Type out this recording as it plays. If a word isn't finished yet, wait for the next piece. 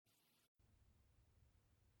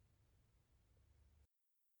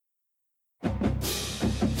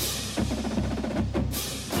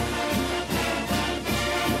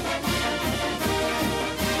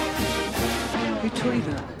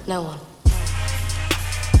No one.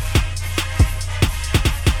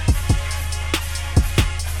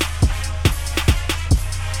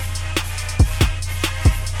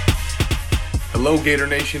 Hello, Gator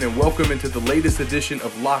Nation, and welcome into the latest edition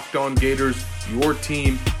of Locked On Gators, your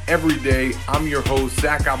team every day. I'm your host,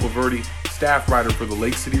 Zach Albaverdi, staff writer for the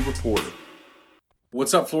Lake City Reporter.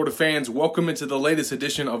 What's up, Florida fans? Welcome into the latest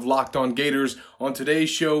edition of Locked On Gators. On today's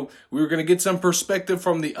show, we're going to get some perspective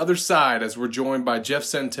from the other side as we're joined by Jeff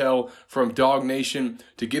Sentell from Dog Nation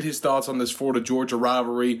to get his thoughts on this Florida-Georgia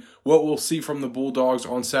rivalry, what we'll see from the Bulldogs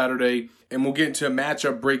on Saturday, and we'll get into a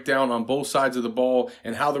matchup breakdown on both sides of the ball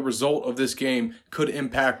and how the result of this game could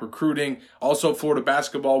impact recruiting. Also, Florida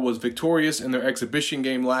basketball was victorious in their exhibition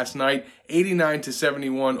game last night,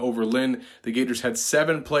 89-71 over Lynn. The Gators had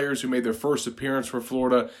 7 players who made their first appearance for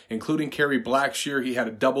Florida, including Kerry Blackshear. He had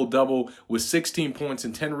a double-double with 16 points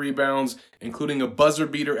and 10 rebounds, including a buzzer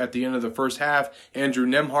beater at the end of the first half. Andrew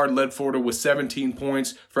Nembhard led Florida with 17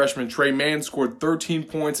 points. Freshman Trey Mann scored 13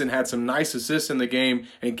 points and had some nice assists in the game.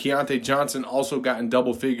 And Keontae Johnson also got in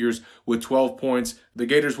double figures with 12 points. The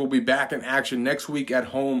Gators will be back in action next week at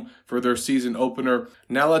home for their season opener.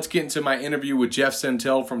 Now let's get into my interview with Jeff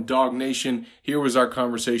Sentell from Dog Nation. Here was our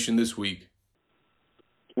conversation this week.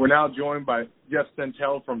 We're now joined by Jeff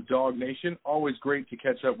Sentell from Dog Nation. Always great to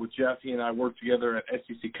catch up with Jeff. He and I work together at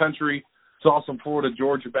SEC Country. Saw some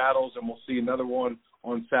Florida-Georgia battles, and we'll see another one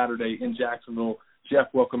on Saturday in Jacksonville. Jeff,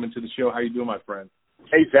 welcome into the show. How you doing, my friend?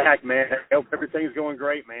 Hey, Zach, man. I hope everything's going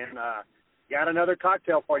great, man. Got another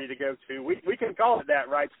cocktail party to go to. We can call it that,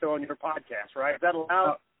 right, still on your podcast, right? Is that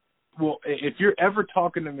allowed? Well, if you're ever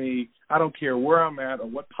talking to me, I don't care where I'm at or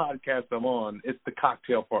what podcast I'm on, it's the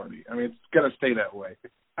cocktail party. I mean, it's got to stay that way.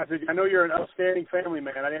 I know you're an upstanding family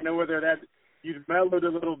man. I didn't know whether that you'd mellowed a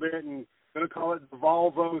little bit and going to call it the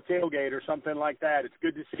Volvo tailgate or something like that. It's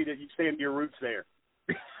good to see that you stand to your roots there.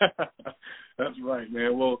 That's right,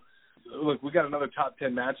 man. Well, look, we got another top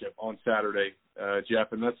 10 matchup on Saturday,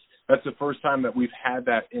 Jeff, and that's the first time that we've had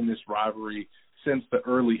that in this rivalry since the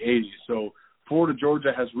early 80s. So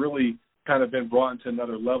Florida-Georgia has really kind of been brought into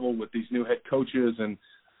another level with these new head coaches, and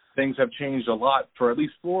things have changed a lot for at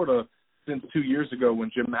least Florida since 2 years ago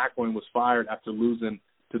when Jim McElwain was fired after losing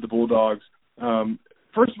to the Bulldogs.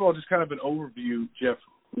 First of all, just kind of an overview, Jeff.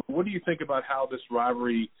 What do you think about how this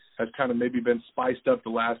rivalry has kind of maybe been spiced up the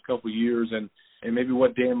last couple of years, and maybe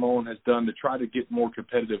what Dan Mullen has done to try to get more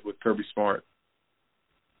competitive with Kirby Smart?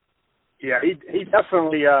 Yeah, he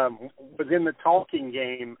definitely was in the talking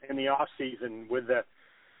game in the offseason with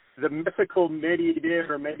the mythical maybe he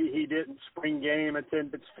did or maybe he didn't spring game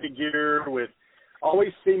attendance figure, with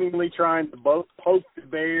always seemingly trying to poke the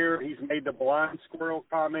bear. He's made the blind squirrel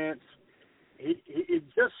comments. It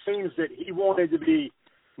just seems that he wanted to be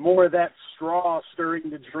more of that straw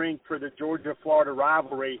stirring the drink for the Georgia-Florida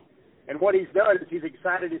rivalry. And what he's done is he's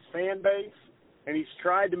excited his fan base, and he's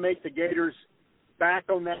tried to make the Gators back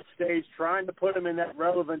on that stage, trying to put them in that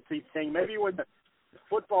relevancy thing. Maybe when the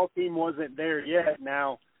football team wasn't there yet.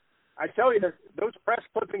 Now, I tell you, those press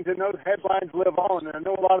clippings and those headlines live on, and I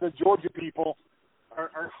know a lot of the Georgia people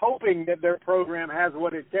are hoping that their program has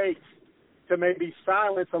what it takes to maybe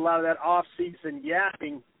silence a lot of that off-season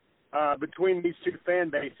yapping between these two fan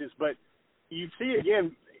bases. But you see,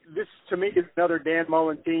 again, this to me is another Dan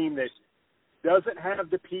Mullen team that doesn't have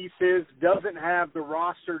the pieces, doesn't have the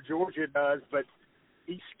roster Georgia does, but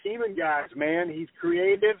he's scheming guys, man. He's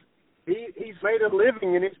creative. He's made a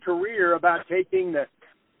living in his career about taking the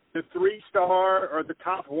 3-star or the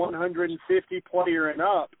top 150 player and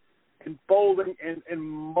up and molding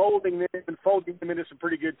them and folding them into some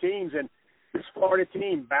pretty good teams. And this Florida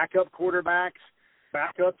team, backup quarterbacks,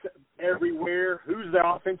 backups everywhere. Who's the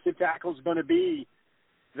offensive tackle is going to be?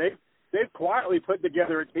 They've quietly put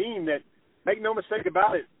together a team that, make no mistake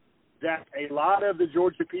about it, that a lot of the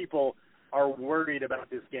Georgia people are worried about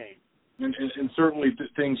this game. And certainly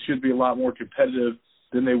things should be a lot more competitive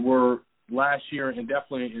than they were last year and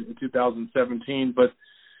definitely in 2017. But,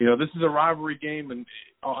 you know, this is a rivalry game, and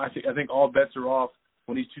I think all bets are off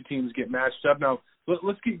when these two teams get matched up. Now,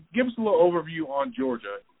 let's give us a little overview on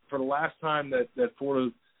Georgia. For the last time that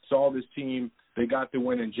Florida saw this team, they got the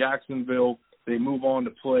win in Jacksonville. They move on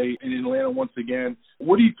to play in Atlanta once again.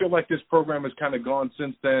 What do you feel like this program has kind of gone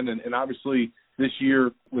since then? And obviously this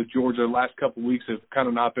year with Georgia, the last couple of weeks have kind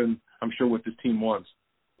of not been, I'm sure, what this team wants.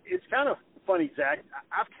 It's kind of funny, Zach.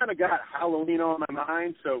 I've kind of got Halloween on my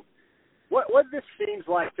mind. So what this seems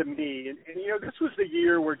like to me, and you know, this was the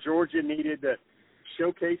year where Georgia needed to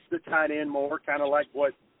showcase the tight end more, kind of like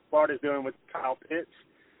what Florida's doing with Kyle Pitts.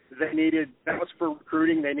 That was for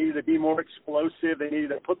recruiting. They needed to be more explosive. They needed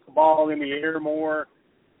to put the ball in the air more.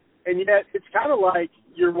 And yet it's kind of like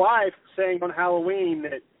your wife saying on Halloween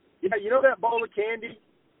that, yeah, you know that bowl of candy?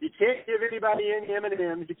 You can't give anybody any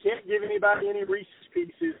M&Ms. You can't give anybody any Reese's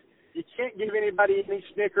Pieces. You can't give anybody any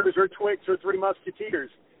Snickers or Twix or Three Musketeers.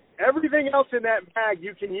 Everything else in that bag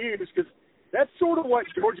you can use, because that's sort of what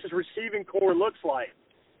Georgia's receiving core looks like.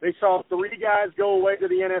 They saw 3 guys go away to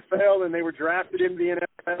the NFL, and they were drafted into the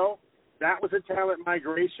NFL. That was a talent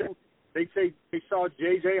migration. They say they saw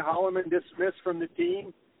J.J. Holloman dismissed from the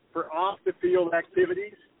team for off-the-field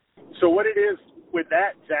activities. So what it is with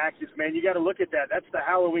that, Zach, is, man, you got to look at that. That's the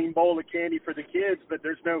Halloween bowl of candy for the kids, but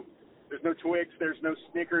there's no Twix, there's no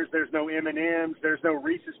Snickers, there's no M&Ms, there's no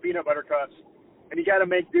Reese's Peanut Butter Cups. And you got to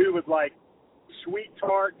make do with, like, Sweet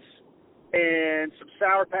Tarts and some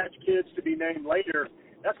Sour Patch Kids to be named later.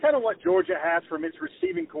 That's kind of what Georgia has from its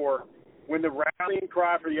receiving core when the rallying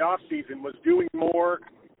cry for the offseason was doing more,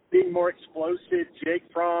 being more explosive, Jake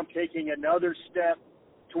Fromm taking another step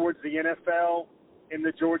towards the NFL in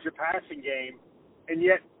the Georgia passing game. And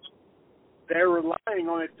yet they're relying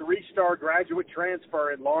on a 3-star graduate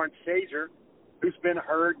transfer in Lawrence Sager, who's been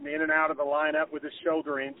hurt and in and out of the lineup with a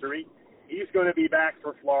shoulder injury. He's going to be back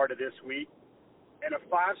for Florida this week. And a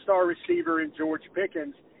 5-star receiver in George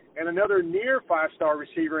Pickens and another near 5-star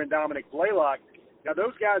receiver in Dominic Blaylock. Now,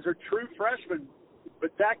 those guys are true freshmen,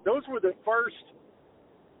 but Zach, those were the first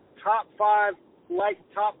top five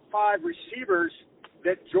receivers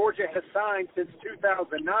that Georgia has signed since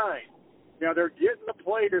 2009. Now, they're getting the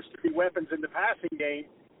players to be weapons in the passing game,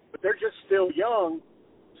 but they're just still young.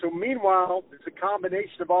 So, meanwhile, it's a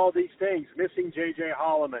combination of all these things, missing J.J.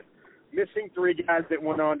 Holloman, missing 3 guys that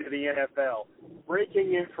went on to the NFL,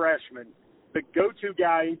 breaking in freshmen, the go-to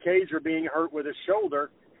guy in Kaiser being hurt with a shoulder.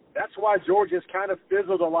 That's why Georgia's kind of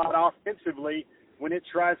fizzled a lot offensively when it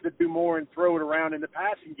tries to do more and throw it around in the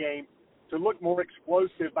passing game to look more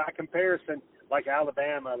explosive by comparison, like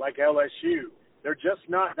Alabama, like LSU. They're just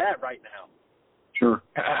not that right now. Sure.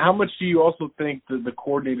 How much do you also think that the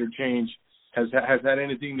coordinator change has had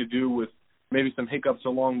anything to do with maybe some hiccups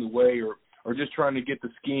along the way, or just trying to get the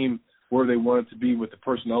scheme where they want it to be with the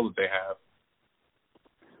personnel that they have?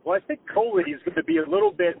 Well, I think Coley is going to be a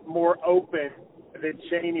little bit more open than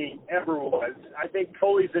Chaney ever was. I think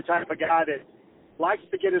Coley's the type of guy that likes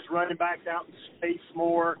to get his running backs out in space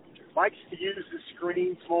more, likes to use the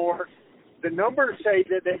screens more. The numbers say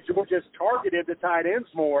that Georgia's targeted the tight ends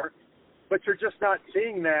more, but you're just not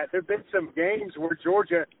seeing that. There have been some games where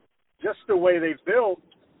Georgia, just the way they've built,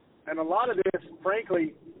 and a lot of this,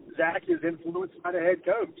 frankly, Zach, is influenced by the head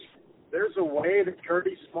coach. There's a way that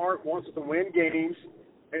Kirby Smart wants to win games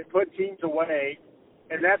and put teams away,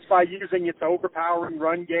 and that's by using its overpowering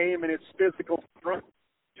run game and its physical front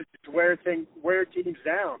to wear teams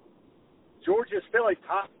down. Georgia's still a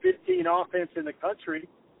top 15 offense in the country,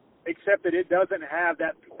 except that it doesn't have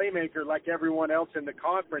that playmaker like everyone else in the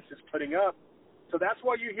conference is putting up. So that's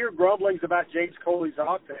why you hear grumblings about James Coley's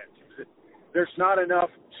offense. There's not enough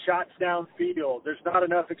shots downfield. There's not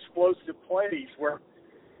enough explosive plays where,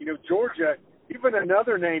 Georgia, even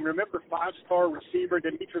another name, remember 5-star receiver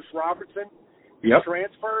Demetrius Robertson? Yep.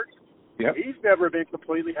 Transferred? Yep. He's never been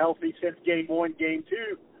completely healthy since game 1, game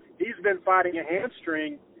 2. He's been fighting a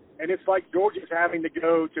hamstring, and it's like Georgia's having to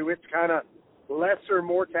go to its kind of lesser,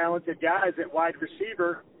 more talented guys at wide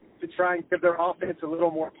receiver to try and give their offense a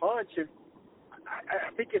little more punch. And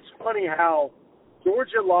I think it's funny how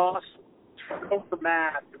Georgia lost turnover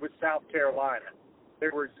math with South Carolina. They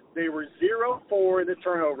were 0-4 in the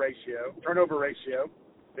turnover ratio.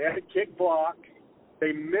 They had a kick block.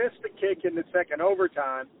 They missed the kick in the second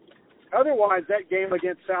overtime. Otherwise, that game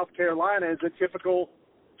against South Carolina is a typical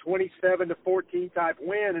 27-14 type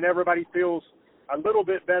win, and everybody feels a little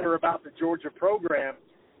bit better about the Georgia program.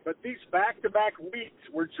 But these back-to-back weeks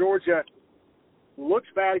where Georgia looks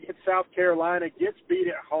bad against South Carolina, gets beat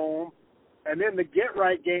at home, and then the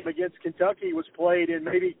get-right game against Kentucky was played in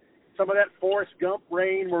maybe some of that Forrest Gump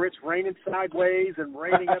rain where it's raining sideways and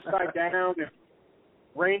raining upside down and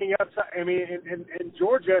raining upside. I mean, and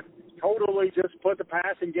Georgia totally just put the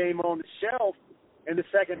passing game on the shelf in the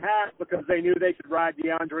second half because they knew they could ride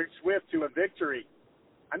DeAndre Swift to a victory.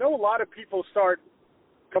 I know a lot of people start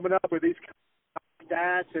coming up with these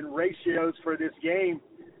stats and ratios for this game,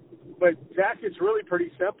 but, Zach, it's really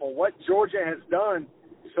pretty simple. What Georgia has done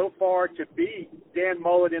so far to beat Dan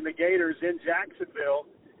Mullen and the Gators in Jacksonville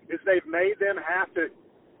is they've made them have to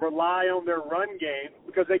rely on their run game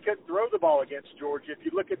because they couldn't throw the ball against Georgia. If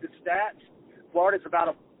you look at the stats, Florida's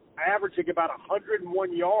averaging about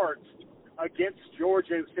 101 yards against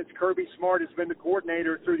Georgia since Kirby Smart has been the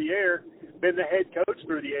coordinator through the air, been the head coach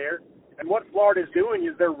through the air. And what Florida's doing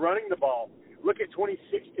is they're running the ball. Look at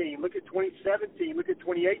 2016. Look at 2017. Look at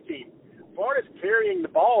 2018. Florida's carrying the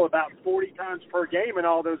ball about 40 times per game in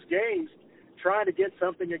all those games, trying to get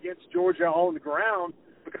something against Georgia on the ground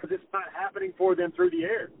because it's not happening for them through the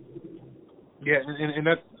air. Yeah, and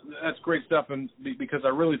that's great stuff, and because I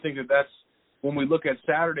really think that's when we look at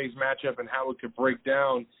Saturday's matchup and how it could break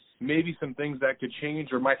down, maybe some things that could change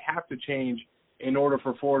or might have to change in order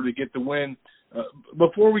for Florida to get the win.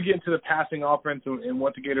 Before we get into the passing offense and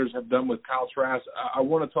what the Gators have done with Kyle Trask, I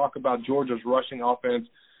want to talk about Georgia's rushing offense,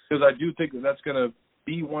 because I do think that's going to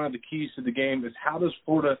be one of the keys to the game is how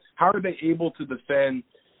are they able to defend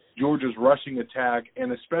Georgia's rushing attack,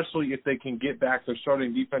 and especially if they can get back their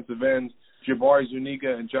starting defensive ends, Jabari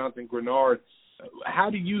Zuniga and Jonathan Grenard. How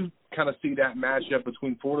do you kind of see that matchup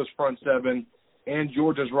between Florida's front seven and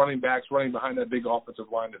Georgia's running backs running behind that big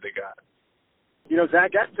offensive line that they got? You know,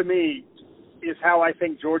 Zach, that to me is how I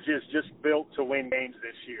think Georgia is just built to win games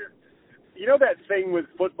this year. You know that thing with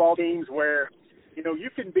football teams where, you know, you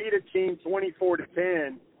can beat a team 24-10,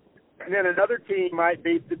 and then another team might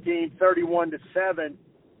beat the team 31-7,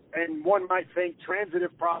 and one might think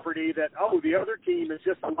transitive property that, oh, the other team is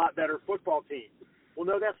just a lot better football team. Well,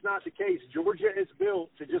 no, that's not the case. Georgia is built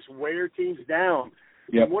to just wear teams down.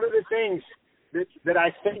 Yep. And one of the things that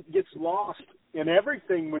I think gets lost in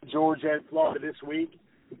everything with Georgia and Florida this week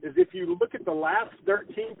is if you look at the last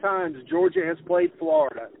 13 times Georgia has played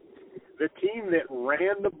Florida, the team that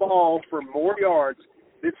ran the ball for more yards,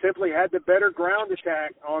 that simply had the better ground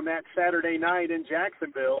attack on that Saturday night in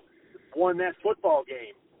Jacksonville, won that football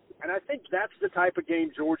game. And I think that's the type of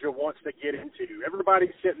game Georgia wants to get into.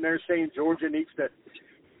 Everybody's sitting there saying Georgia needs to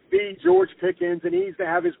be George Pickens and he needs to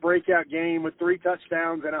have his breakout game with 3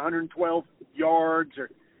 touchdowns and 112 yards,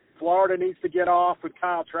 or Florida needs to get off with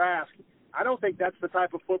Kyle Trask. I don't think that's the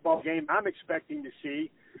type of football game I'm expecting to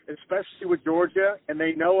see, especially with Georgia, and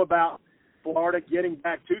they know about Florida getting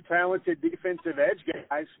back 2 talented defensive edge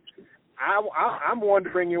guys. I'm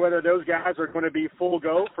wondering whether those guys are going to be full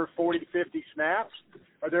go for 40, 50 snaps,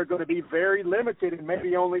 or they're going to be very limited and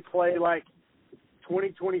maybe only play like 20,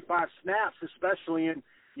 25 snaps, especially in,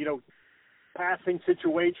 you know, passing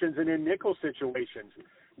situations and in nickel situations.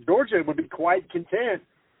 Georgia would be quite content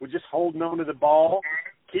with just holding on to the ball,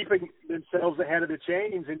 keeping themselves ahead of the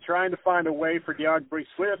chains, and trying to find a way for DeAndre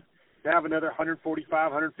Swift to have another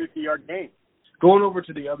 145, 150-yard game. Going over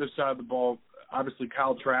to the other side of the ball, obviously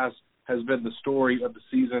Kyle Trask has been the story of the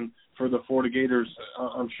season for the Florida Gators.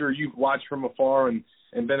 I'm sure you've watched from afar and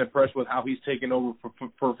been impressed with how he's taken over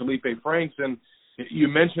for Felipe Franks. And you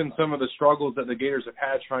mentioned some of the struggles that the Gators have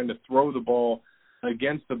had trying to throw the ball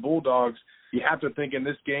against the Bulldogs. You have to think in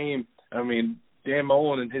this game, I mean, Dan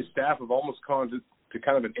Mullen and his staff have almost gone to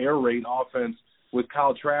kind of an air raid offense with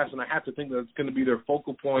Kyle Trask, and I have to think that's going to be their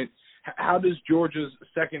focal point. How does Georgia's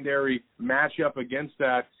secondary match up against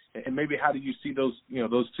that, and maybe how do you see those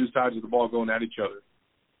two sides of the ball going at each other?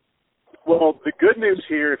 Well, the good news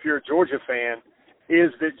here, if you're a Georgia fan,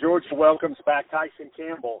 is that Georgia welcomes back Tyson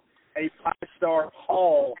Campbell, a 5-star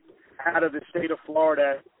haul out of the state of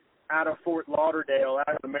Florida, out of Fort Lauderdale,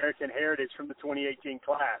 out of American Heritage from the 2018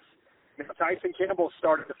 class. Now, Tyson Campbell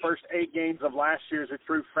started the first 8 games of last year as a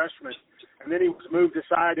true freshman, and then he was moved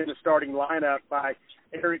aside in the starting lineup by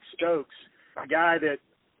Eric Stokes, a guy that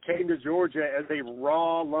came to Georgia as a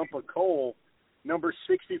raw lump of coal, number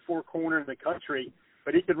 64 corner in the country,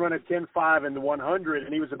 but he could run a 10.5 in the 100,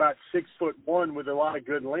 and he was about 6'1" with a lot of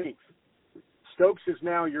good length. Stokes is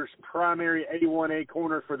now your primary A1A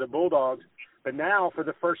corner for the Bulldogs, but now for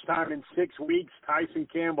the first time in 6 weeks, Tyson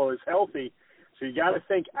Campbell is healthy. So you got to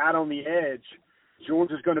think out on the edge,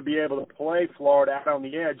 Georgia's going to be able to play Florida out on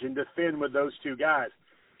the edge and defend with those 2 guys.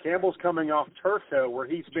 Campbell's coming off turf toe, where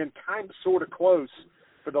he's been kind of sort of close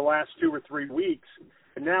for the last 2 or 3 weeks,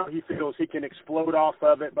 and now he feels he can explode off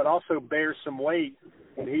of it, but also bear some weight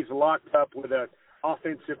when he's locked up with an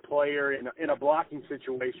offensive player in a blocking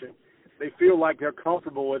situation. They feel like they're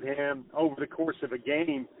comfortable with him over the course of a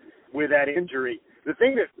game with that injury. The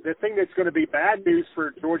thing that's going to be bad news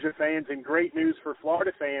for Georgia fans and great news for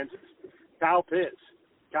Florida fans is Kyle Pitts.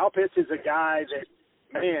 Kyle Pitts is a guy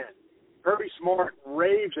that, man, Kirby Smart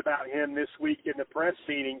raved about him this week in the press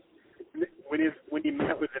meeting when he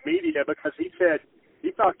met with the media, because he said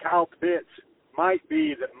he thought Kyle Pitts might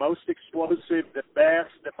be the most explosive, the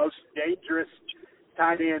best, the most dangerous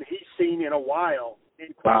tight end he's seen in a while,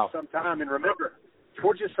 in quite some time. And remember,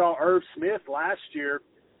 Georgia saw Irv Smith last year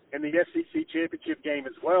in the SEC championship game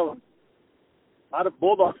as well. A lot of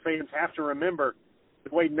Bulldog fans have to remember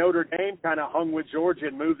the way Notre Dame kind of hung with Georgia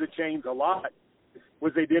and moved the chains a lot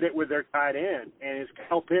was they did it with their tight end. And is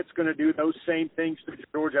Kyle Pitts going to do those same things to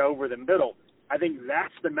Georgia over the middle? I think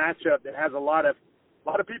that's the matchup that has a lot of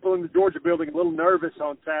people in the Georgia building a little nervous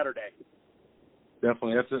on Saturday.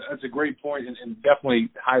 Definitely, that's a great point, and definitely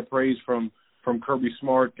high praise from Kirby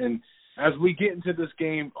Smart. And as we get into this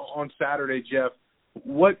game on Saturday, Jeff,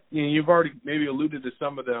 you've already maybe alluded to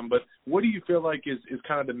some of them, but what do you feel like is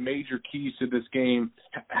kind of the major keys to this game?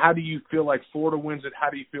 How do you feel like Florida wins it? How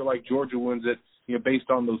do you feel like Georgia wins it? Based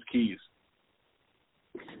on those keys.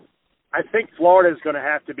 I think Florida is going to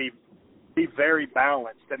have to be very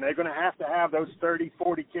balanced, and they're going to have those 30,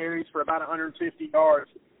 40 carries for about 150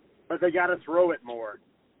 yards, but they got to throw it more.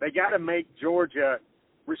 They got to make Georgia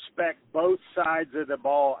respect both sides of the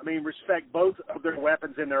ball. I mean, respect both of their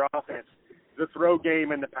weapons in their offense, the throw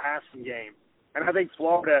game and the passing game. And I think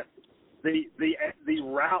Florida, the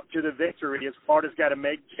route to the victory is Florida's got to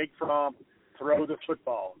make Jake Fromm throw the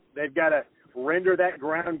football. They've got to render that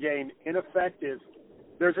ground game ineffective.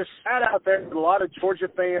 There's a stat out there that a lot of Georgia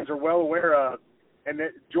fans are well aware of, and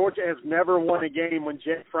that Georgia has never won a game when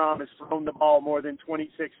Jake Fromm has thrown the ball more than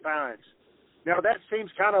 26 times. Now, that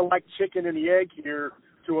seems kind of like chicken and the egg here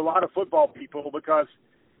to a lot of football people because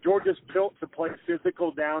Georgia's built to play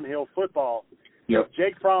physical downhill football. Yep. If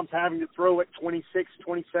Jake Fromm's having to throw it 26,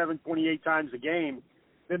 27, 28 times a game,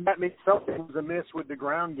 then that means something was amiss with the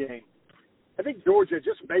ground game. I think Georgia,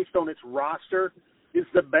 just based on its roster, is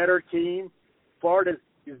the better team. Florida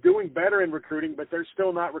is doing better in recruiting, but they're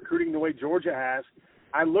still not recruiting the way Georgia has.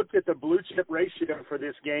 I looked at the blue chip ratio for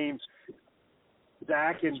this game,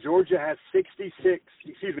 Zach, and Georgia has 76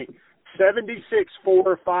 four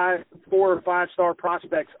or five star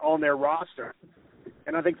prospects on their roster.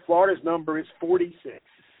 And I think Florida's number is 46.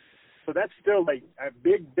 So that's still a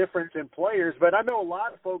big difference in players, but I know a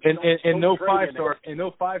lot of folks and no 5-star and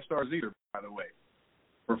no 5-stars either, by the way,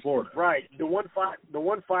 for Florida. Right. The one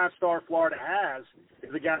 5-star Florida has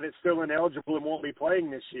is a guy that's still ineligible and won't be playing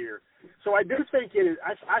this year. So I do think it is.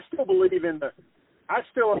 I still believe I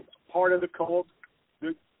still am part of the cult,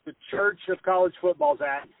 the church of college football,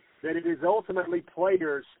 Zach, that it is ultimately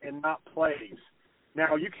players and not plays.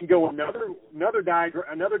 Now, you can go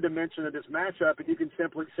another dimension of this matchup, and you can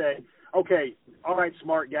simply say, okay, all right,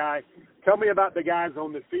 smart guy, tell me about the guys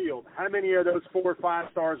on the field. How many of those 4 or 5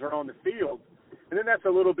 stars are on the field? And then that's a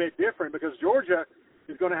little bit different because Georgia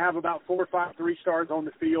is going to have about 4 or 5 3-stars on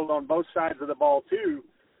the field on both sides of the ball too,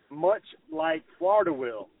 much like Florida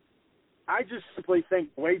will. I just simply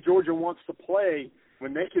think the way Georgia wants to play,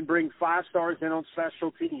 when they can bring 5 stars in on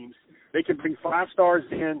special teams, they can bring 5 stars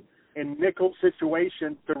in nickel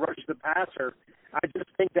situations to rush the passer. I just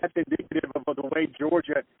think that's indicative of the way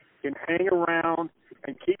Georgia can hang around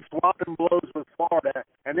and keep swapping blows with Florida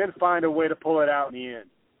and then find a way to pull it out in the end.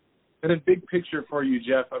 And a big picture for you,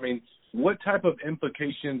 Jeff, I mean, what type of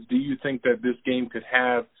implications do you think that this game could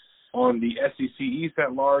have on the SEC East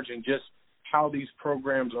at large and just how these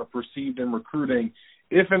programs are perceived in recruiting?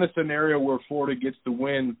 If in a scenario where Florida gets the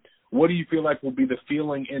win, what do you feel like will be the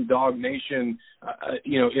feeling in Dog Nation,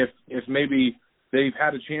 if maybe they've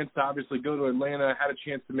had a chance to obviously go to Atlanta, had a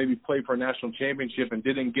chance to maybe play for a national championship and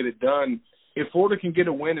didn't get it done. If Florida can get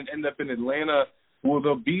a win and end up in Atlanta, will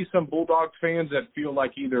there be some Bulldogs fans that feel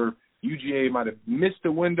like either UGA might have missed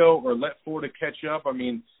a window or let Florida catch up? I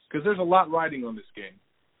mean, because there's a lot riding on this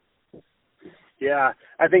game. Yeah,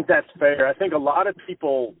 I think that's fair. I think a lot of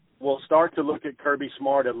people will start to look at Kirby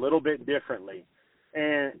Smart a little bit differently.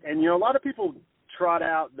 And a lot of people trot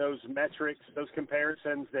out those metrics, those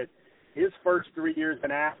comparisons that his first 3 years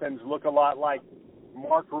in Athens look a lot like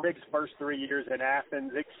Mark Richt's first 3 years in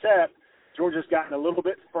Athens, except Georgia's gotten a little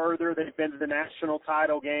bit further. They've been to the national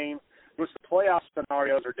title game, which the playoff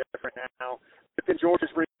scenarios are different now. But then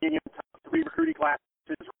Georgia's bringing in top 3 recruiting classes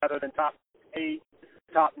rather than top 8,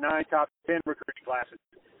 top 9, top 10 recruiting classes.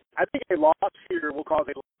 I think a loss here will cause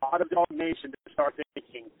a lot of Dog Nation to start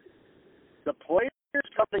thinking the players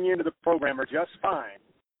coming into the program are just fine,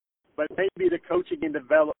 but maybe the coaching and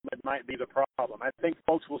development might be the problem. I think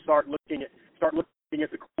folks will start looking at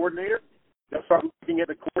the coordinator. They'll start looking at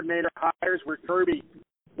the coordinator hires where Kirby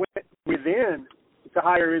went within to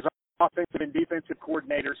hire his offensive and defensive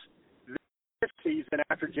coordinators this season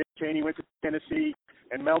after Jim Chaney went to Tennessee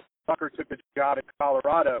and Mel Tucker took the job at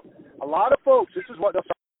Colorado. A lot of folks, this is what they'll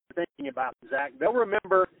start thinking about, Zach. They'll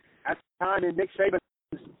remember at the time in Nick Saban's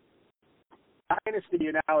dynasty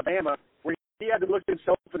in Alabama where he had to look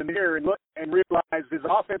himself in the mirror and realize his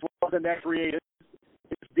offense wasn't that creative.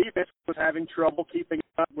 His defense was having trouble keeping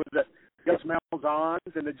up with the Gus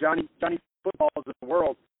Malzahns and the Johnny Footballs of the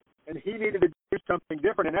world. And he needed to do something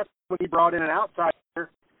different, and that's when he brought in an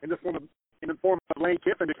outsider in the form of Lane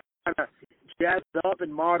Kiffin to kind of jazz up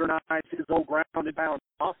and modernize his old ground and pound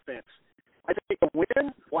offense. I think a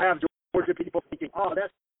win will have Georgia people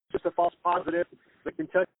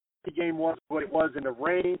in the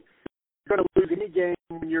rain. You're going to lose any game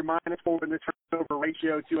when you're -4 in the turnover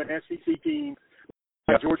ratio to an SEC team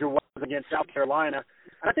like Georgia was against South Carolina.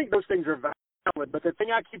 And I think those things are valid. But the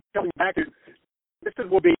thing I keep coming back to, this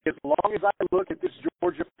will be as long as I look at this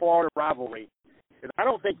Georgia-Florida rivalry, is I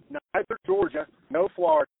don't think neither Georgia, no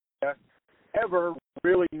Florida, ever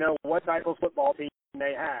really know what type of football team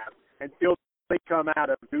they have until they come out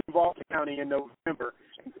of Duval County in November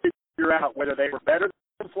and figure out whether they were better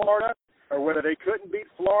than Florida or whether they couldn't beat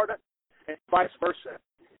Florida, and vice versa.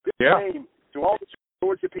 This game, to all the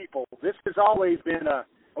Georgia people, this has always been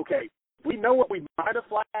okay, we know what we might have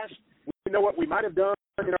flashed, we know what we might have done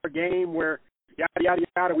in our game where yada, yada,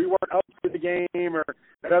 yada, we weren't up to the game, or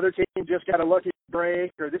that other team just got a lucky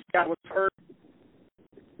break, or this guy was hurt.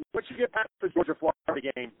 Once you get past the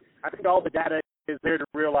Georgia-Florida game, I think all the data is there to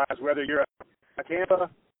realize whether you're a Tampa,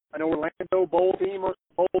 an Orlando bowl team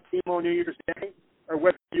on New Year's Day, or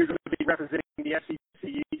whether you're going to be representing the SEC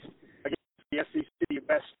East against the SEC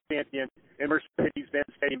West champion in Mercedes-Benz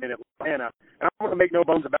Stadium in Atlanta. And I'm going to make no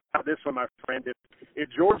bones about this one, my friend. If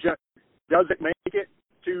Georgia doesn't make it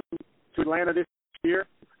to Atlanta this year,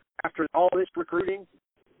 after all this recruiting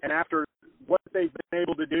and after what they've been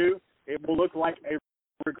able to do, it will look like a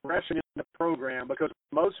regression in the program, because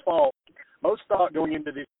most thought going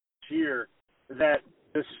into this year that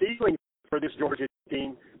the ceiling for this Georgia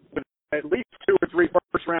team, with at least 2 or 3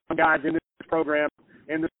 first-round guys in this program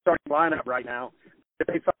in the starting lineup right now, that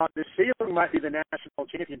they thought the ceiling might be the national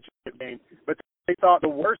championship game, but they thought the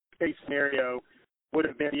worst-case scenario would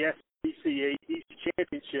have been the SEC East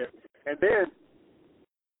championship. And then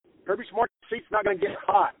Kirby Smart's seat's not going to get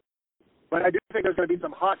hot, but I do think there's going to be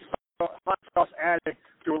some hot sauce added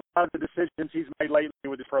to a lot of the decisions he's made lately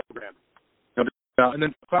with his program. And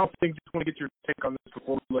then final thing, just want to get your take on this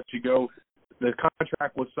before we let you go. The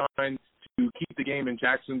contract was signed to keep the game in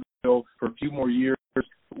Jacksonville for a few more years.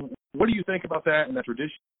 What do you think about that and the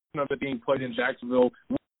tradition of it being played in Jacksonville?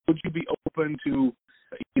 Would you be open to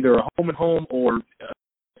either a home-and-home or a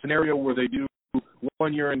scenario where they do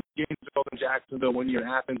 1 year in Gainesville and Jacksonville, 1 year in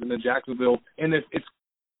Athens and then Jacksonville? And if it's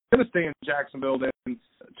going to stay in Jacksonville, then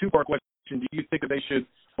two-part question, do you think that they should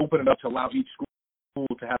open it up to allow each school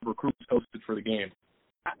to have recruits hosted for the game?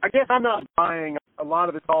 I guess I'm not buying a lot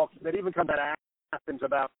of the talk that even comes out of Athens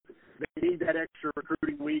about they need that extra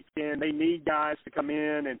recruiting weekend. They need guys to come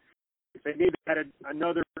in, and they need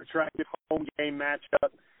another attractive home game matchup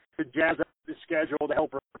to jazz up the schedule to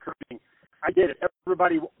help recruiting. I get it.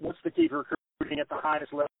 Everybody wants to keep recruiting at the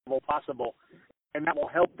highest level possible, and that will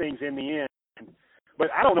help things in the end. But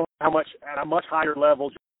I don't know how much at a much higher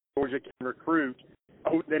level Georgia can recruit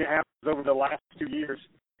than it has over the last 2 years,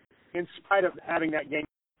 in spite of having that game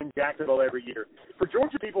in Jacksonville every year. For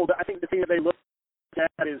Georgia people, I think the thing that they look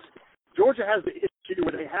at is Georgia has the issue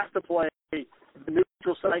where they have to play the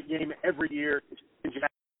neutral site game every year in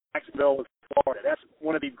Jacksonville with Florida. That's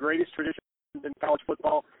one of the greatest traditions in college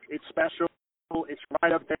football. It's special. It's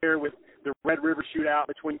right up there with the Red River Shootout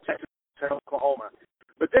between Texas and Oklahoma.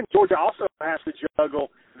 But then Georgia also has to juggle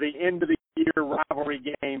the end-of-the-year rivalry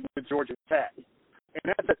game with Georgia Tech.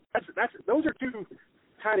 And those are two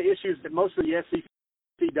kind of issues that most of the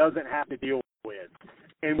SEC doesn't have to deal with.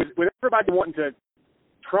 And with everybody wanting to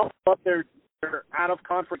trump up their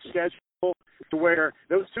out-of-conference schedule to where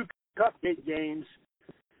those two cupcake games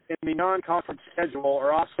in the non-conference schedule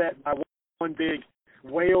are offset by one big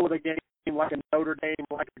whale of a game like a Notre Dame,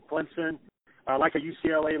 like a Clemson, like a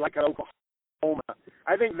UCLA, like a Oklahoma.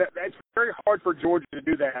 I think that it's very hard for Georgia to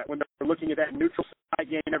do that when they're looking at that neutral site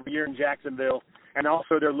game every year in Jacksonville, and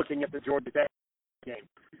also they're looking at the Georgia Tech game.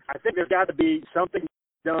 I think there's got to be something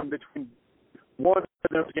done between one of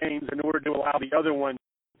those games in order to allow the other one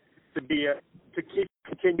to keep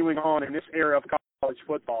continuing on in this era of college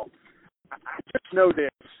football. I just know this.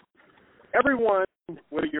 Everyone,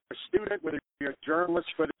 whether you're a student, whether you're a journalist,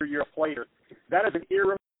 whether you're a player, that is an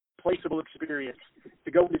irreplaceable experience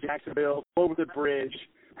to go to Jacksonville, go over the bridge,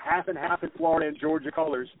 half and half in Florida and Georgia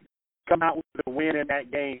colors, come out with a win in that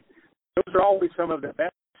game. Those are always some of the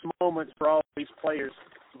best moments for all these players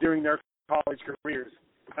during their college careers.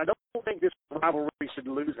 I don't think this rivalry should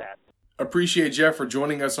lose that. Appreciate Jeff for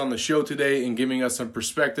joining us on the show today and giving us some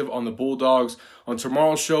perspective on the Bulldogs. On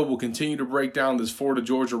tomorrow's show, we'll continue to break down this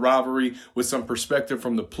Florida-Georgia rivalry with some perspective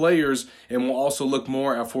from the players, and we'll also look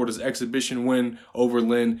more at Florida's exhibition win over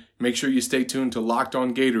Lynn. Make sure you stay tuned to Locked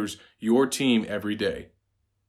On Gators, your team every day.